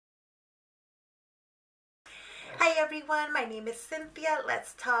Hi everyone, my name is Cynthia.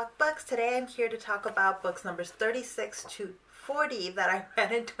 Let's talk books. Today I'm here to talk about books numbers 36 to 40 that I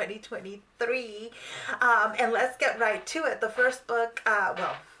read in 2023. And let's get right to it. The first book,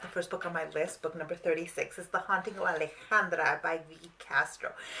 the first book on my list, book number 36, is The Haunting of Alejandra by V.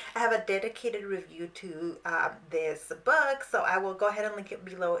 Castro. I have a dedicated review to this book, so I will go ahead and link it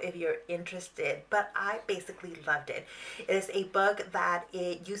below if you're interested. But I basically loved it. It is a book that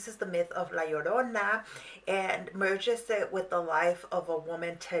it uses the myth of La Llorona and merges it with the life of a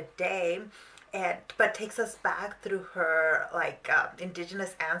woman today, but takes us back through her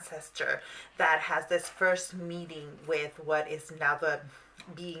indigenous ancestor that has this first meeting with what is now the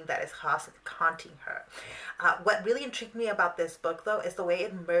being that is haunting her. What really intrigued me about this book, though, is the way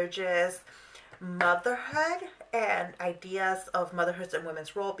it merges motherhood and ideas of motherhood and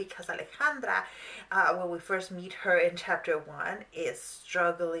women's role, because Alejandra, when we first meet her in chapter 1, is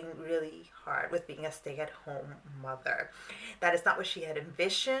struggling really hard with being a stay-at-home mother. That is not what she had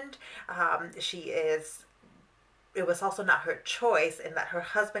envisioned. It was also not her choice, in that her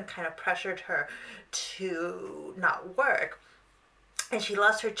husband kind of pressured her to not work. And she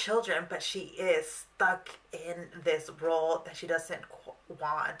loves her children, but she is stuck in this role that she doesn't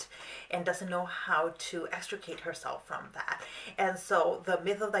want and doesn't know how to extricate herself from that. And so the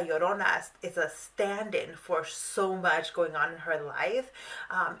myth of the Llorona is a stand-in for so much going on in her life.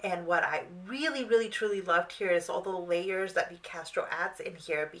 And what I really, really, truly loved here is all the layers that V. Castro adds in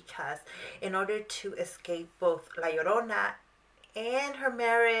here, because in order to escape both La Llorona and her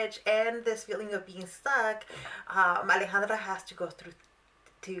marriage and this feeling of being stuck, Alejandra has to go through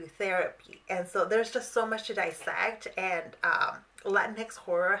therapy. And so there's just so much to dissect, and Latinx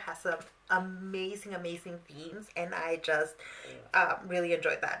horror has some amazing themes, and I just really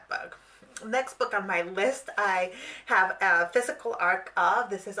enjoyed that book. Next book on my list, I have a physical arc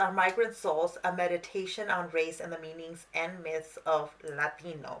of. This is Our Migrant Souls, A Meditation on Race and the Meanings and Myths of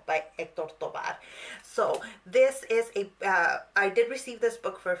Latino by Héctor Tobar. So this is I did receive this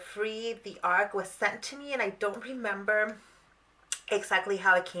book for free. The arc was sent to me, and I don't remember exactly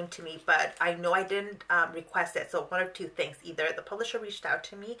how it came to me, but I know I didn't request it. So one of two things: either the publisher reached out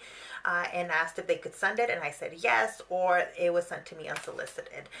to me and asked if they could send it, and I said yes, or it was sent to me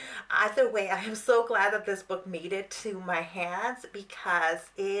unsolicited. Either way, I am so glad that this book made it to my hands, because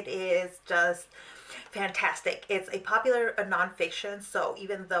it is just fantastic. It's a popular nonfiction, so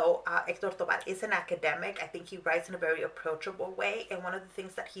even though Héctor Tobar is an academic, I think he writes in a very approachable way. And one of the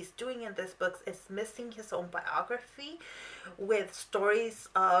things that he's doing in this book is mixing his own biography with stories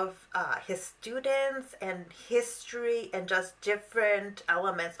of his students and history, and just different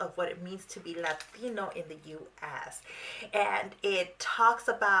elements of what it means to be Latino in the U.S. And it talks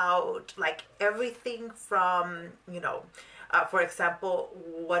about everything from, for example,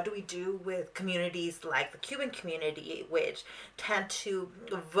 what do we do with communities like the Cuban community, which tend to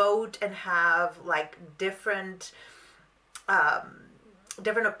vote and have different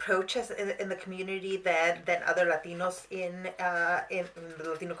approaches in the community than other Latinos in the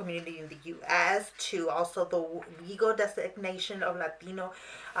Latino community in the U.S., to also the legal designation of Latino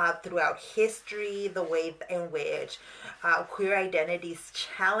throughout history, the way in which queer identities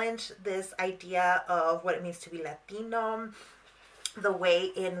challenge this idea of what it means to be Latino, the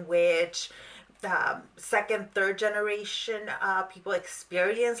way in which second, third generation people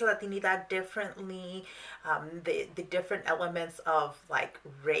experience Latinidad differently, the different elements of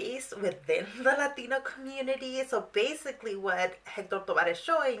race within the Latino community. So basically what Héctor Tobar is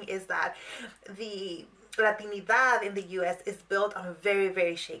showing is that the Latinidad in the U.S. is built on very,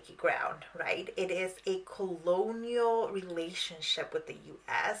 very shaky ground, right? It is a colonial relationship with the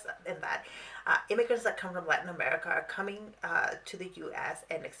U.S., and that immigrants that come from Latin America are coming to the U.S.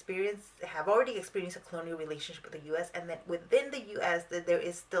 and have already experienced a colonial relationship with the U.S. And then within the U.S. there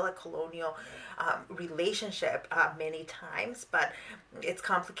is still a colonial relationship many times, but it's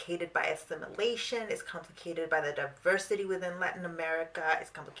complicated by assimilation, it's complicated by the diversity within Latin America, it's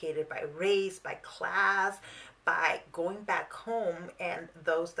complicated by race, by class, by going back home, and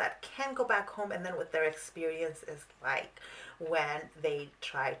those that can go back home, and then what their experience is like when they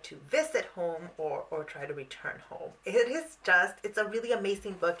try to visit home or try to return home. It's a really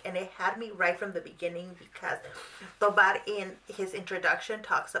amazing book, and it had me right from the beginning, because Tobar in his introduction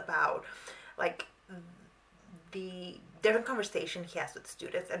talks about the different conversation he has with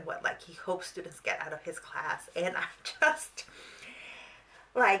students and what he hopes students get out of his class. And I just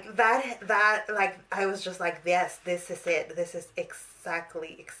I was just like, yes, this is it. This is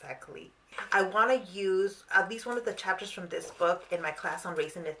exactly. I want to use at least one of the chapters from this book in my class on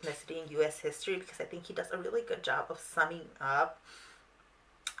race and ethnicity in U.S. history, because I think he does a really good job of summing up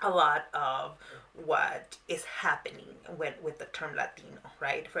a lot of what is happening with the term Latino,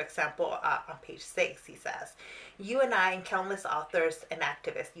 right? For example, on page 6, he says, "You and I and countless authors and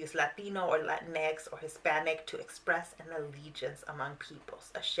activists use Latino or Latinx or Hispanic to express an allegiance among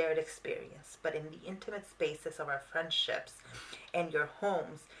peoples, a shared experience. But in the intimate spaces of our friendships and your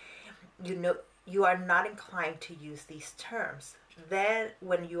homes, you are not inclined to use these terms. Then,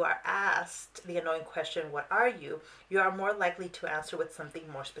 when you are asked the annoying question, 'What are you?' you are more likely to answer with something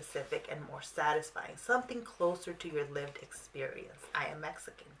more specific and more satisfying, something closer to your lived experience. 'I am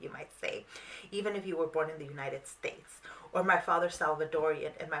Mexican,' you might say, even if you were born in the United States. Or 'My father's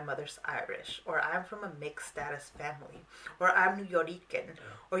Salvadorian and my mother's Irish.' Or 'I'm from a mixed status family.' Or 'I'm New Yorican.'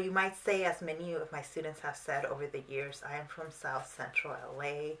 Or you might say, as many of my students have said over the years, 'I am from South Central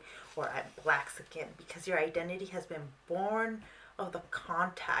LA,' or 'I'm Blaxican,' because your identity has been born of the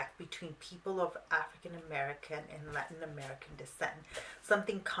contact between people of African American and Latin American descent,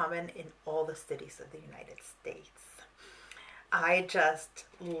 something common in all the cities of the United States." I just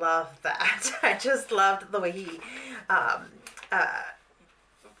love that. I just loved the way he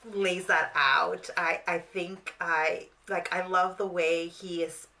lays that out. I think I love the way he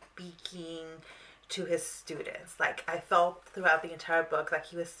is speaking to his students. Like, I felt throughout the entire book like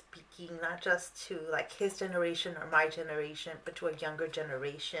he was speaking not just to like his generation or my generation, but to a younger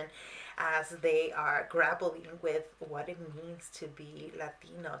generation as they are grappling with what it means to be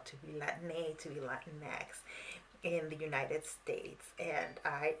Latino, to be Latina, to be Latinx in the United States. And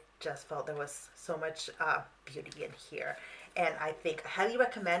I just felt there was so much beauty in here. And I think I highly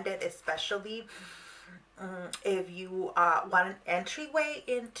recommend it, especially if you want an entryway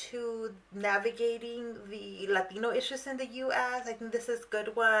into navigating the Latino issues in the U.S. I think this is a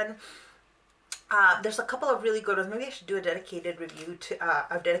good one. There's a couple of really good ones. Maybe I should do a dedicated review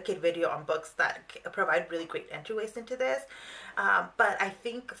to a dedicated video on books that provide really great entryways into this. But I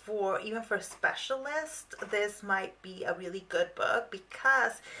think even for specialists, this might be a really good book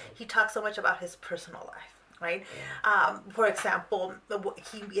because he talks so much about his personal life. Right? For example,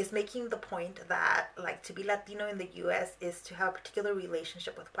 he is making the point that like to be Latino in the U.S. is to have a particular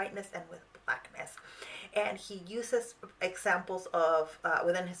relationship with whiteness and with blackness. And he uses examples of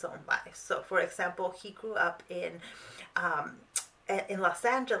within his own life. So, for example, he grew up in Los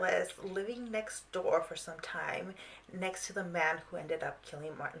Angeles, living next door for some time, next to the man who ended up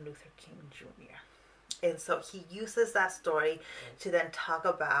killing Martin Luther King Jr. And so he uses that story to then talk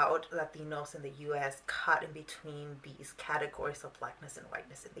about Latinos in the U.S. caught in between these categories of blackness and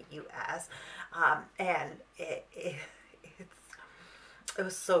whiteness in the U.S. And it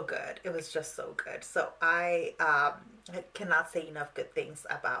was so good. It was just so good. So I cannot say enough good things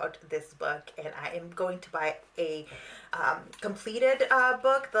about this book, and I am going to buy a completed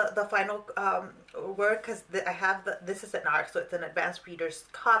book, the final work, because I have this is an ARC, so it's an advanced reader's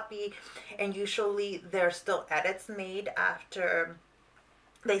copy, and usually there's still edits made after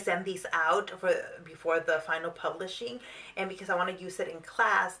they send these out before the final publishing, and because I want to use it in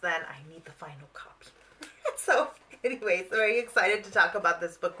class, then I need the final copy. So anyways, very excited to talk about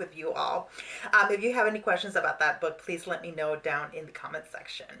this book with you all. If you have any questions about that book, please let me know down in the comment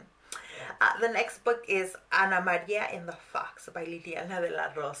section. The next book is Ana Maria and the Fox by Liana de la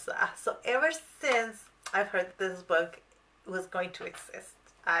Rosa. So ever since I've heard that this book was going to exist,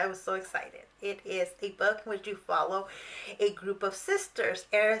 I was so excited. It is a book in which you follow a group of sisters,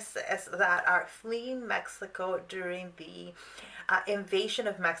 heiresses, that are fleeing Mexico during the invasion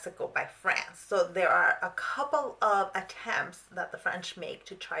of Mexico by France. So there are a couple of attempts that the French make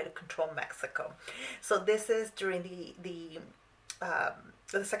to try to control Mexico. So this is during the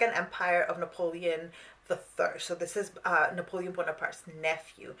Second Empire of Napoleon III. So this is Napoleon Bonaparte's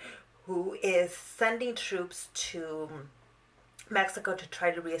nephew, who is sending troops to Mexico to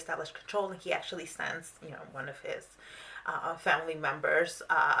try to reestablish control, and he actually sends, one of his family members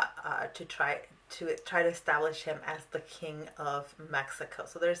to try to establish him as the king of Mexico.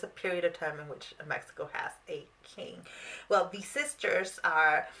 So there's a period of time in which Mexico has a king. Well, these sisters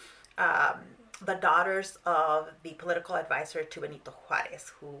are the daughters of the political advisor to Benito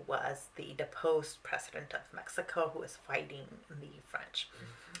Juarez, who was the deposed president of Mexico, who was fighting the French.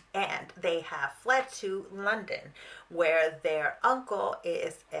 And they have fled to London, where their uncle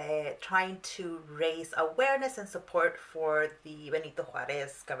is trying to raise awareness and support for the Benito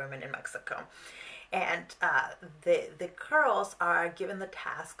Juarez government in Mexico. And the girls are given the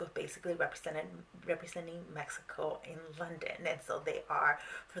task of basically representing Mexico in London. And so they are,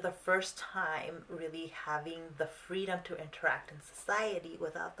 for the first time, really having the freedom to interact in society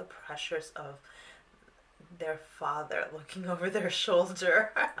without the pressures of their father looking over their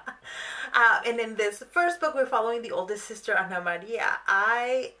shoulder. And in this first book, we're following the oldest sister, Ana Maria.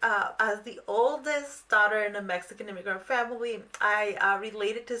 As the oldest daughter in a Mexican immigrant family, I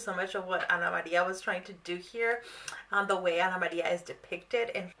related to so much of what Ana Maria was trying to do here, the way Ana Maria is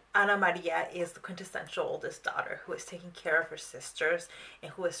depicted. And Ana Maria is the quintessential oldest daughter who is taking care of her sisters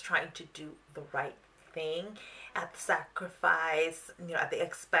and who is trying to do the right thing at the sacrifice, at the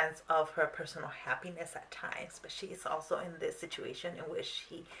expense of her personal happiness at times. But she is also in this situation in which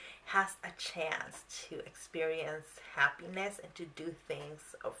she has a chance to experience happiness and to do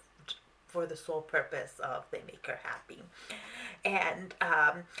things for the sole purpose of they make her happy. And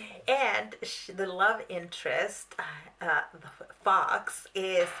the love interest, Fox,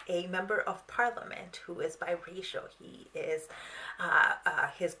 is a member of parliament who is biracial. He is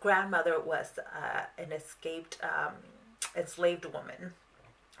his grandmother was an escaped enslaved woman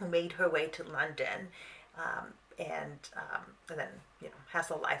who made her way to London, and then has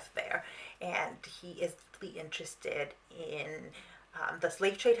a life there. And he is deeply interested in the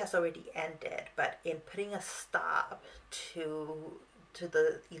slave trade has already ended, but in putting a stop to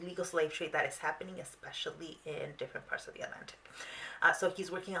the illegal slave trade that is happening, especially in different parts of the Atlantic. So he's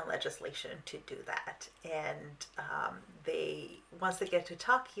working on legislation to do that. And once they get to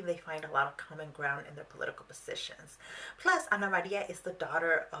talking, they find a lot of common ground in their political positions. Plus, Ana Maria is the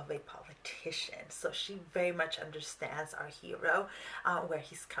daughter of a politician, so she very much understands our hero, where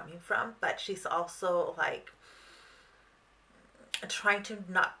he's coming from. But she's also like trying to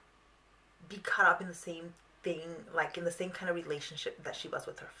not be caught up in the same thing, like in the same kind of relationship that she was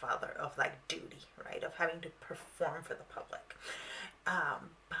with her father, of like duty, right, of having to perform for the public.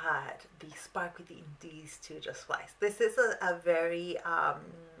 But the spark within these two just flies. This is a very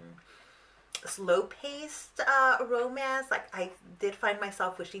slow-paced romance. Like, I did find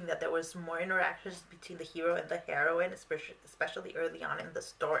myself wishing that there was more interactions between the hero and the heroine, especially early on in the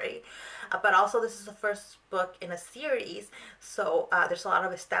story. But also, this is the first book in a series, so there's a lot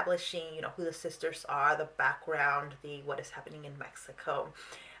of establishing, who the sisters are, the background, what is happening in Mexico,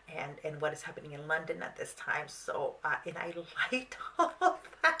 and what is happening in London at this time. So and I liked all of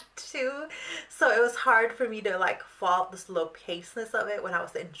that too. So it was hard for me to like fault the slow pacedness of it when I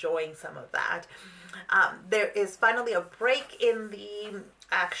was enjoying some of that. There is finally a break in the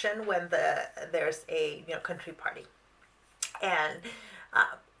action when there's a country party, and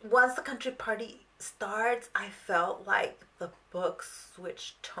once the country party starts, I felt like the book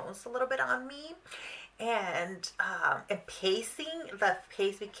switched tones a little bit on me. And pacing, the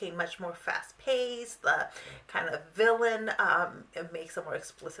pace became much more fast-paced. The kind of villain makes a more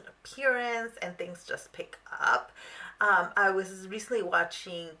explicit appearance, and things just pick up. I was recently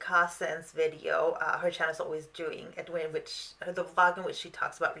watching Casen's video. Her channel is always doing it, the vlog in which she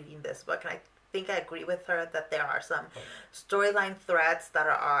talks about reading this book, and I think I agree with her that there are some storyline threads that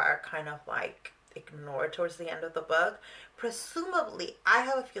are kind of like ignored towards the end of the book. Presumably, I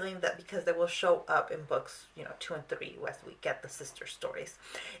have a feeling that because they will show up in books 2 and 3 as we get the sister stories.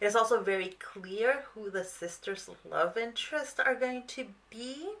 It is also very clear who the sisters' love interests are going to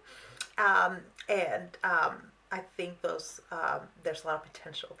be, and I think there's a lot of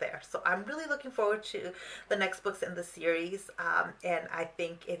potential there. So I'm really looking forward to the next books in the series, and I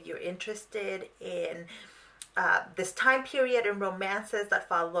think if you're interested in this time period in romances that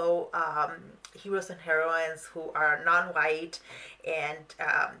follow heroes and heroines who are non-white and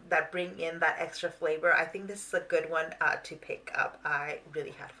that bring in that extra flavor, I think this is a good one to pick up. I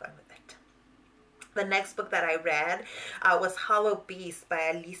really had fun with it. The next book that I read was Hollow Beast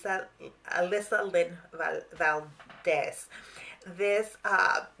by Alysa Lynn Vandés. This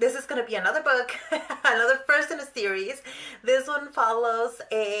is going to be another book, another first in a series. This one follows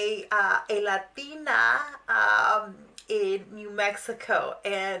a Latina in New Mexico,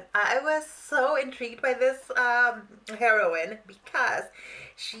 and I was so intrigued by this heroine because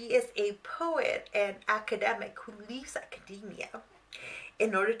she is a poet and academic who leaves academia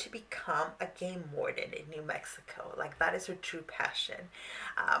in order to become a game warden in New Mexico. Like, that is her true passion.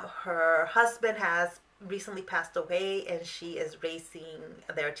 Her husband has recently passed away, and she is raising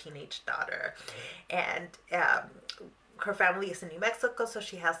their teenage daughter, and her family is in New Mexico, so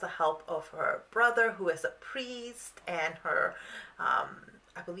she has the help of her brother, who is a priest, and her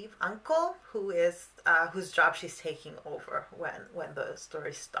I believe uncle, who is whose job she's taking over when the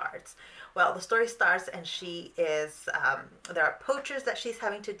story starts. Well, the story starts, and she is there are poachers that she's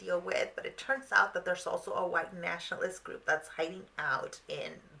having to deal with, but it turns out that there's also a white nationalist group that's hiding out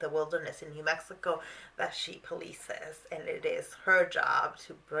in the wilderness in New Mexico that she polices, and it is her job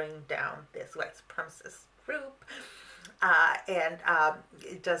to bring down this white supremacist group. and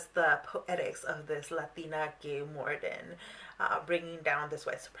just the poetics of this Latina gay warden bringing down this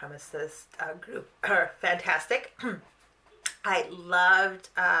white supremacist group are fantastic. I loved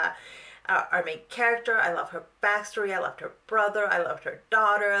our main character. I love her backstory. I loved her brother. I loved her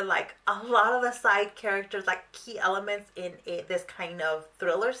daughter. Like a lot of the side characters, like key elements in this kind of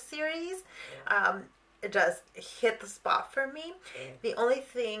thriller series. It just hit the spot for me. The only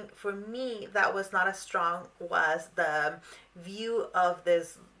thing for me that was not as strong was the view of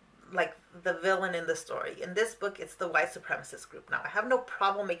this, like the villain in the story. In this book, it's the white supremacist group. Now, I have no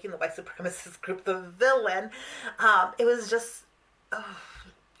problem making the white supremacist group the villain. It was just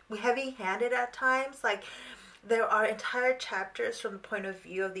heavy-handed at times. Like, there are entire chapters from the point of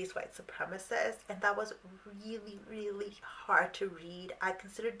view of these white supremacists, and that was really, really hard to read. I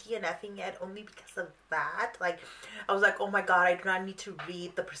considered DNFing it only because of that. Like, I was like, oh my god, I do not need to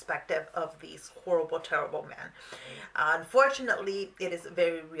read the perspective of these horrible, terrible men. Unfortunately, it is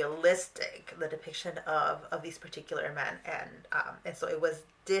very realistic, the depiction of these particular men, and so it was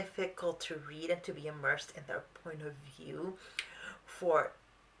difficult to read and to be immersed in their point of view for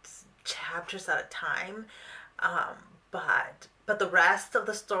chapters at a time. But the rest of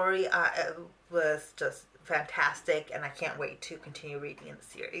the story was just fantastic, and I can't wait to continue reading in the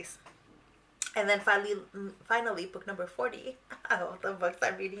series. And then finally, book number 40 of the books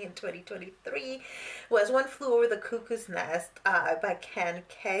I'm reading in 2023 was One Flew Over the Cuckoo's Nest by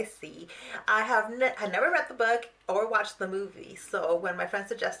Kesey. I never read the book or watched the movie, so when my friend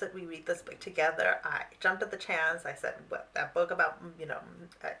suggested we read this book together, I jumped at the chance. I said, "What, that book about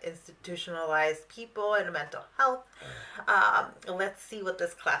institutionalized people and mental health? Let's see what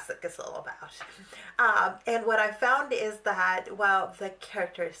this classic is all about." And what I found is that while the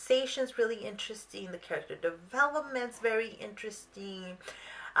characterization's really interesting, the character development's very interesting,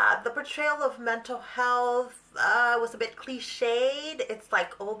 the portrayal of mental health was a bit cliched. It's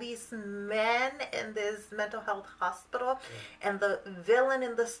like all these men in this mental health hospital, and the villain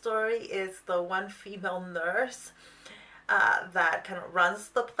in the story is the one female nurse that kind of runs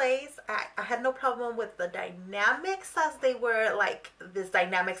the place. I had no problem with the dynamics, as they were like this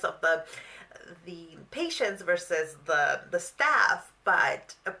dynamics of the patients versus the staff,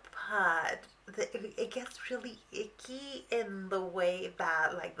 but it gets really icky in the way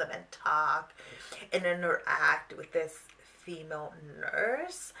that like the men talk and interact with this female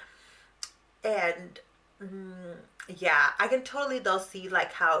nurse. And yeah, I can totally though see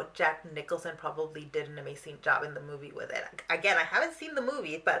like how Jack Nicholson probably did an amazing job in the movie with it. Again, I haven't seen the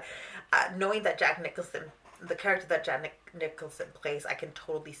movie, but knowing that Jack Nicholson, the character that Jack Nicholson plays, I can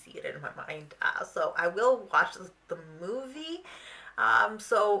totally see it in my mind. So I will watch the movie.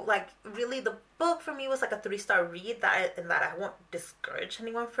 So like really the book for me was like a 3-star read, and that I won't discourage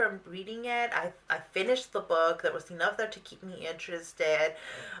anyone from reading it. I finished the book. There was enough there to keep me interested,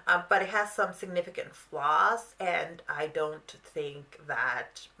 but it has some significant flaws, and I don't think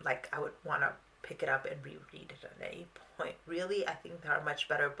that like I would want to pick it up and reread it at any point. Really, I think there are much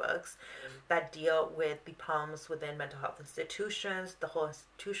better books that deal with the problems within mental health institutions, the whole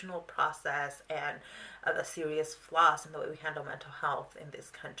institutional process, and the serious flaws in the way we handle mental health in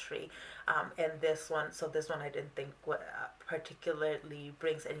this country. And this one I didn't think particularly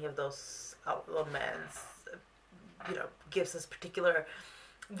brings any of those elements, gives us particular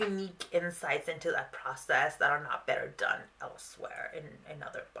unique insights into that process that are not better done elsewhere in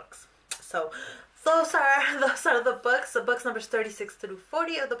other books. So those are the books numbers 36 through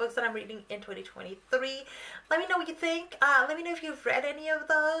 40 of the books that I'm reading in 2023. Let me know what you think. Let me know if you've read any of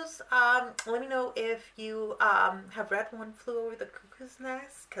those. Let me know if you have read One Flew Over the Cuckoo's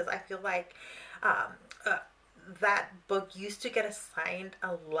Nest, because I feel like that book used to get assigned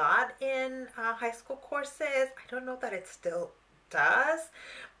a lot in high school courses. I don't know that it still does,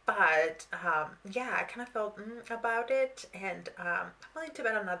 but yeah, I kind of felt about it, and I'm willing to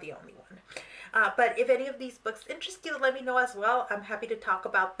bet I'm not the only one. But if any of these books interest you, let me know as well. I'm happy to talk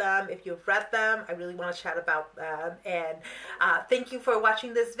about them. If you've read them, I really want to chat about them. And thank you for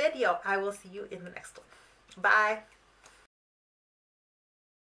watching this video. I will see you in the next one. Bye.